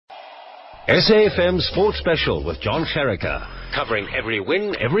SAFM Sports Special with Jon Gericke, covering every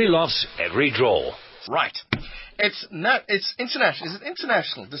win, every loss, every draw. Right. It's international. Is it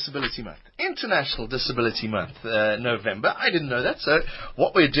International Disability Month? International Disability Month, November. I didn't know that. So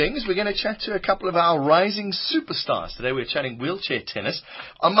what we're doing is we're going to chat to a couple of our rising superstars. Today we're chatting wheelchair tennis.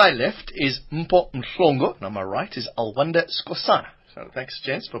 On my left is Mhlongo, and on my right is Alwande Skhosane. So thanks,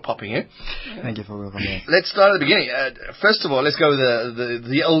 gents, for popping in. Thank you for welcoming me. Let's start at the beginning. First of all, let's go with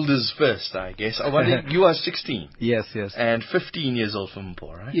the elders first, I guess. Alwande, you are 16. Yes. And 15 years old for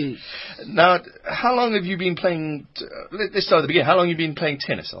Mpho, right? Yes. Now, how long have you been playing... let's start at the beginning. How long have you been playing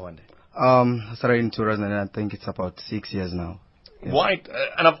tennis, Alwande? I started in 2000 and I think it's about 6 years now. Yeah. Why?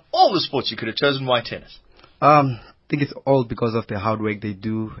 And of all the sports you could have chosen, why tennis? I think it's all because of the hard work they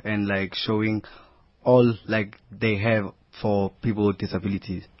do and like showing all like they have for people with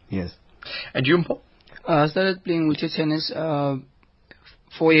disabilities. Yes. And you, Mpho? I started playing wheelchair tennis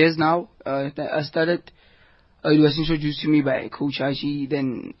 4 years now. I started, it was introduced to me by Coach Aji.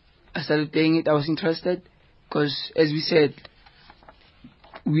 Then I started playing it. I was interested because, as we said,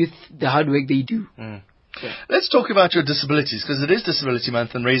 with the hard work they do. Yeah. Let's talk about your disabilities, because it is Disability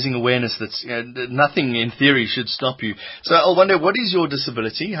Month and raising awareness that nothing in theory should stop you. So, Alwande, what is your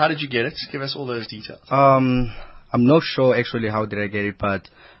disability? How did you get it? Give us all those details. I'm not sure actually how did I get it, but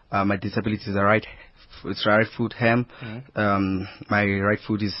my disability is right foot ham. My right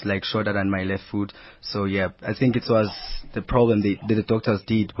foot is like shorter than my left foot. So yeah, I think it was the problem the doctors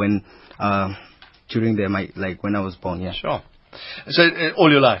did when during when I was born. Yeah. Sure. So all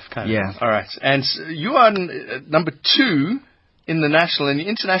your life, kind of. Yeah. All right. And you are number 2 in the national and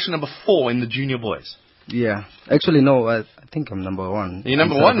international number 4 in the junior boys. Yeah. Actually, no. I think I'm number 1. You're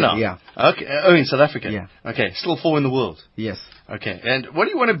number 1 now? Yeah. Okay. Oh, in South Africa? Yeah. Okay. Still 4 in the world? Yes. Okay. And what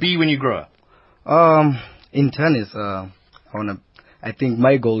do you want to be when you grow up? In tennis, I think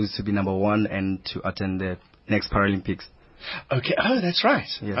my goal is to be number 1 and to attend the next Paralympics. Okay. Oh, that's right.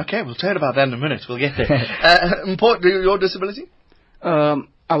 Yeah. Okay. We'll chat about that in a minute. We'll get there. Mpho, your disability?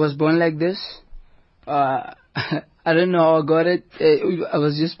 I was born like this. I don't know how I got it. I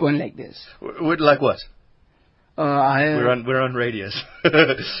was just born like this. Like what? We're on radios.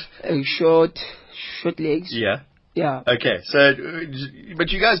 short legs. Yeah. Yeah. Okay. So, but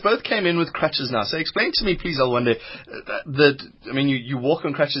you guys both came in with crutches now. So explain to me, please, Alwande, you walk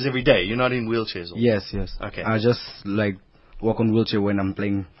on crutches every day. You're not in wheelchairs. Yes. Okay. I just walk on wheelchair when I'm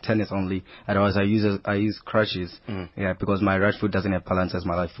playing tennis only. Otherwise, I use crutches. Yeah, because my right foot doesn't have balance as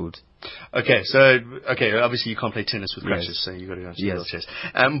my left foot. Okay. So, obviously you can't play tennis with crutches, so you got to go into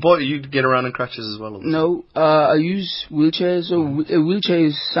wheelchairs. Boy, you get around in crutches as well? Obviously. No, I use wheelchairs. So a wheelchair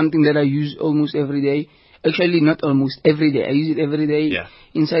is something that I use almost every day. Actually, not almost every day. I use it every day,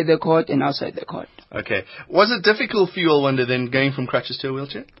 inside the court and outside the court. Okay. Was it difficult for you, Alwande, then going from crutches to a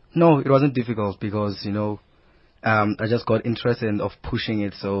wheelchair? No, it wasn't difficult because, I just got interested of pushing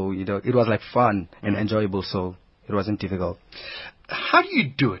it. So, it was like fun and enjoyable. So it wasn't difficult. How do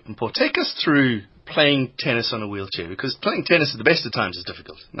you do it, Mpho? Take us through playing tennis on a wheelchair, because playing tennis at the best of times is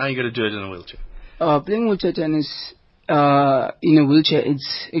difficult. Now you got to do it in a wheelchair. Playing wheelchair tennis in a wheelchair,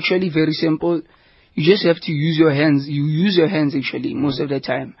 it's actually very simple. You just have to use your hands. You use your hands actually most of the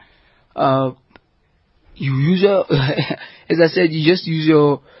time. You use as I said, you just use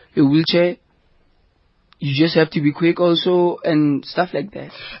your wheelchair. You just have to be quick also and stuff like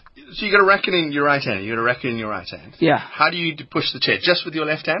that. So you got a racket in your right hand. Yeah. How do you push the chair? Just with your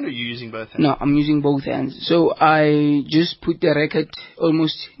left hand, or are you using both hands? No, I'm using both hands. So I just put the racket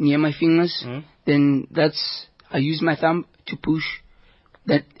almost near my fingers. Then I use my thumb to push.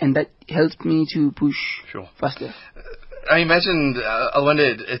 That helps me to push faster. I imagine,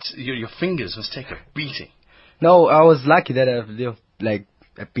 Alwande, your fingers must take a beating. No, I was lucky that I have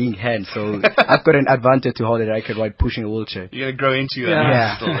a big hand, so I've got an advantage to hold the racket while pushing a wheelchair. You're going to grow into your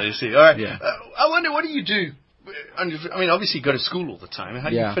hand still, you see. All right. Yeah. I wonder, what do you do? Obviously you go to school all the time. How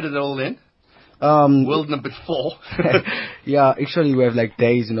do you fit it all in? World number 4. Yeah, actually we have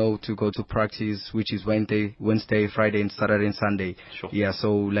days, to go to practice, which is Wednesday, Friday, and Saturday and Sunday. Sure. Yeah,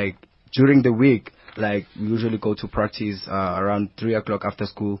 so during the week, we usually go to practice around 3 o'clock after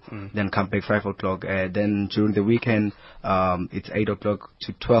school, then come back 5 o'clock. Then during the weekend, it's 8 o'clock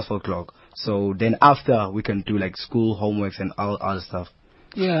to 12 o'clock. So then after we can do school homeworks and all other stuff.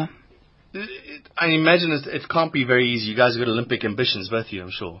 Yeah. I imagine it can't be very easy. You guys have got Olympic ambitions, both of you,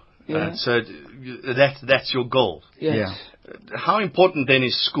 I'm sure. Yeah. So that's your goal. Yes. Yeah. How important then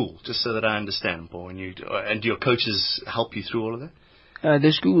is school, just so that I understand, Mpho, and do your coaches help you through all of that?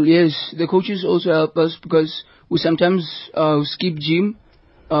 The school, yes. The coaches also help us because we sometimes skip gym,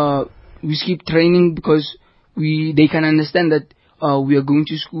 we skip training because they can understand that we are going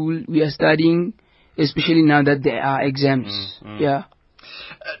to school, we are studying, especially now that there are exams. Yeah.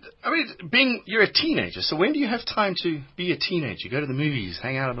 You're a teenager, so when do you have time to be a teenager? Go to the movies,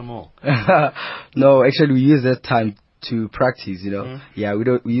 hang out at the mall? No, actually, we use that time to practice, Yeah,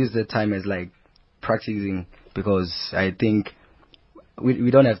 we use that time as like practicing, because I think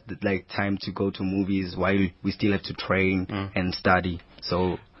we don't have time to go to movies while we still have to train and study.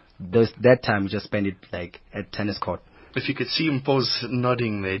 So that time we just spend it at tennis court. If you could see Mpho's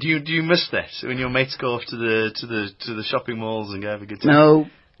nodding there, do you miss that when your mates go off to the shopping malls and go have a good time?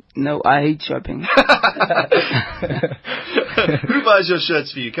 No, I hate shopping. Who buys your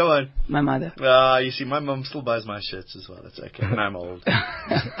shirts for you? Come on. My mother. You see, my mum still buys my shirts as well. That's okay. And I'm old.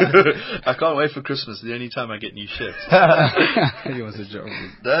 I can't wait for Christmas. The only time I get new shirts. He was a joke.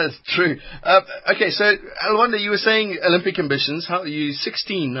 That's true. Okay, so Alwande, you were saying Olympic ambitions. How you're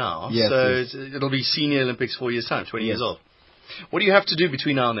 16 now? Yes. So it'll be Senior Olympics 4 years time, 20 years old. What do you have to do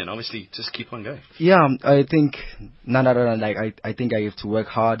between now and then? Obviously, just keep on going. Yeah, I think none other than I think I have to work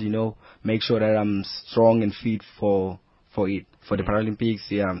hard. Make sure that I'm strong and fit for the Paralympics.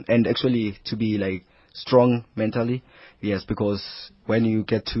 Yeah, and actually to be strong mentally. Yes, because when you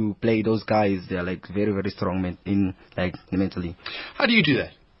get to play those guys, they're very, very strong mentally. How do you do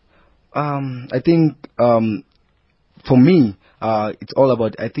that? I think for me, it's all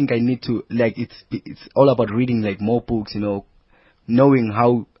about. I think I need to it's all about reading more books. Knowing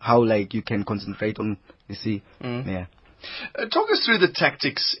how you can concentrate on. You see, yeah. Talk us through the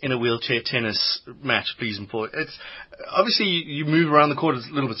tactics in a wheelchair tennis match, please, Mpho. It's obviously you move around the court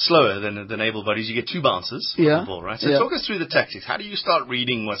a little bit slower than able bodies. You get 2 bounces on the ball, right? So talk us through the tactics. How do you start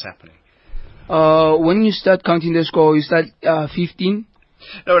reading what's happening? When you start counting the score, you start 15.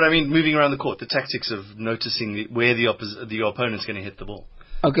 No, but I mean moving around the court. The tactics of noticing where the opponent's going to hit the ball.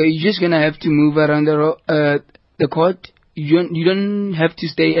 Okay, you're just gonna have to move around the court. You don't have to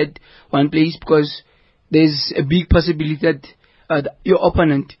stay at one place, because there's a big possibility that your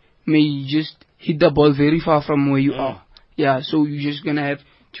opponent may just hit the ball very far from where you are. Yeah, so you're just gonna have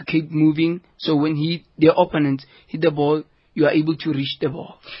to keep moving. So when the opponent hit the ball, you are able to reach the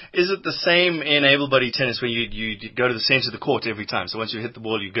ball. Is it the same in able-bodied tennis where you go to the center of the court every time? So once you hit the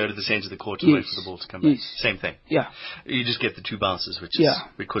ball, you go to the center of the court and wait for the ball to come back? Same thing? Yeah. You just get the 2 bounces, which is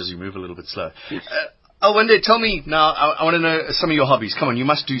because you move a little bit slower. Yes. Alwande, tell me now, I want to know some of your hobbies. Come on, you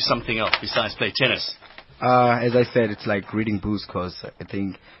must do something else besides play tennis. As I said, it's like reading books, because I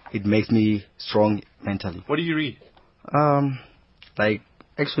think it makes me strong mentally. What do you read?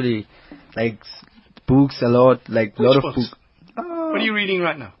 Actually, books a lot, Which lot of books? books. What are you reading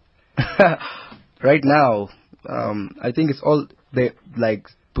right now? Right now, I think it's all the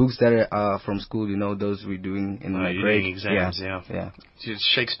books that are from school. Those we're doing in my grade exams. Yeah.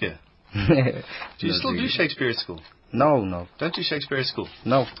 Shakespeare. Do you still do Shakespeare at school? No. Don't do Shakespeare at school?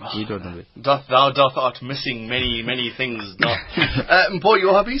 No, we don't do it. Thou art missing many, many things. Mpho,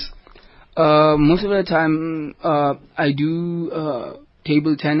 your hobbies? Most of the time, I do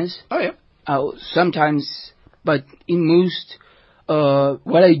table tennis. Oh, yeah. Sometimes, but in most,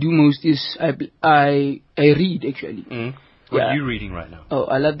 what I do most is I read, actually. What are you reading right now? Oh,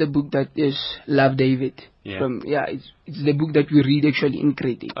 I love the book that is Love David. Yeah. It's the book that we read actually in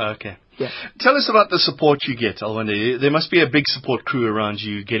grade 8. Okay. Yeah. Tell us about the support you get, Alwande. There must be a big support crew around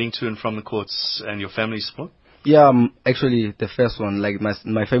you getting to and from the courts, and your family support? Yeah, actually the first one,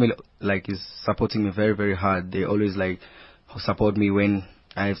 my family is supporting me very, very hard. They always support me when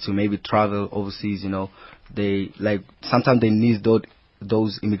I have to maybe travel overseas. They sometimes they need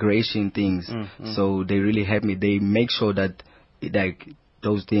those immigration things, so they really help me. They make sure that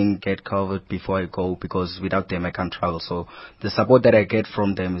those things get covered before I go, because without them I can't travel. So the support that I get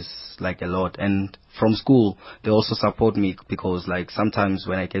from them is a lot. And from school they also support me, because sometimes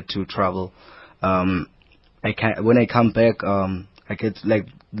when I get to travel, when I come back, I get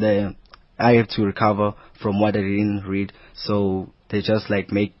I have to recover from what I didn't read. So they just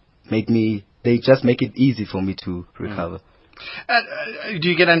make it easy for me to recover. Do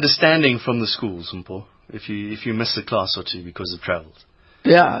you get understanding from the schools, Mpho, if you miss a class or two because of travels?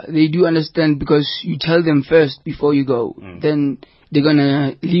 Yeah, they do understand, because you tell them first before you go. Then they're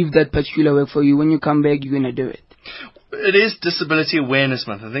gonna leave that particular work for you. When you come back, you're gonna do it. It is Disability Awareness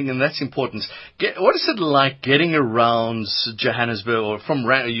Month, I think, and that's important. What is it like getting around Johannesburg, or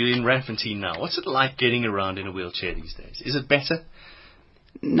you're in Randfontein now? What's it like getting around in a wheelchair these days? Is it better?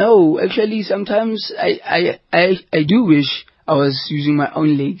 No, actually, sometimes I do wish I was using my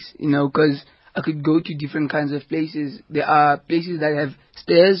own legs, because I could go to different kinds of places. There are places that have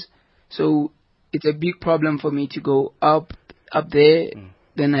stairs, so it's a big problem for me to go up there.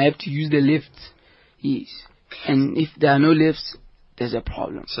 Then I have to use the lifts. Yes. And if there are no lifts, there's a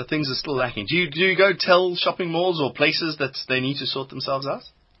problem. So things are still lacking. Do you go tell shopping malls or places that they need to sort themselves out?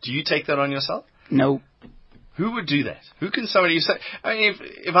 Do you take that on yourself? No. Who would do that? Who can somebody say? I mean,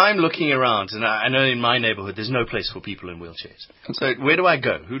 if I'm looking around and I know in my neighborhood there's no place for people in wheelchairs. Okay. So where do I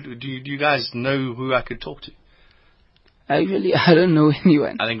go? Who do you guys know who I could talk to? Actually, I don't know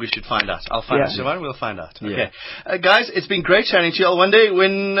anyone. I think we should find out. I'll find out. Siobhan, we'll find out. Yeah. Okay. Guys, it's been great chatting to you. One day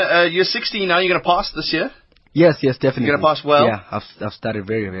when you're 16 now, you're going to pass this year? Yes, definitely. You're going to pass well? Yeah, I've started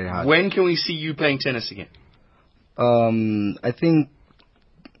very, very hard. When can we see you playing tennis again? I think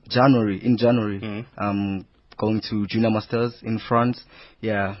in January. Mm-hmm. I'm going to Junior Masters in France.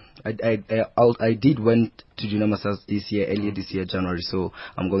 Yeah, I did went to Junior Masters earlier this year, January. So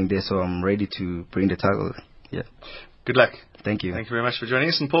I'm going there. So I'm ready to bring the title. Yeah. Good luck. Thank you. Thank you very much for joining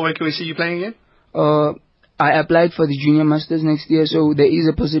us. And Paul, when can we see you playing again? I applied for the Junior Masters next year, so there is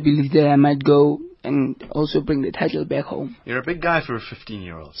a possibility that I might go and also bring the title back home. You're a big guy for a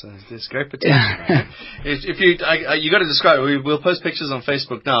 15-year-old, so there's great potential. Right? If you got to describe it. We'll post pictures on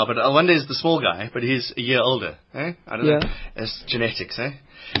Facebook now, but Alwande is the small guy, but he's a year older. Eh? I don't know. It's genetics, eh?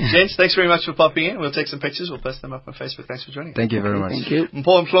 Gents, thanks very much for popping in. We'll take some pictures. We'll post them up on Facebook. Thanks for joining. Thank you very much. Thank you.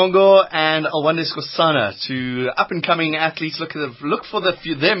 Mpho Mhlongo and Alwande Skhosane, two up-and-coming athletes. Look for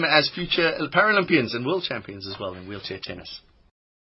them as future Paralympians and world champions as well in wheelchair tennis.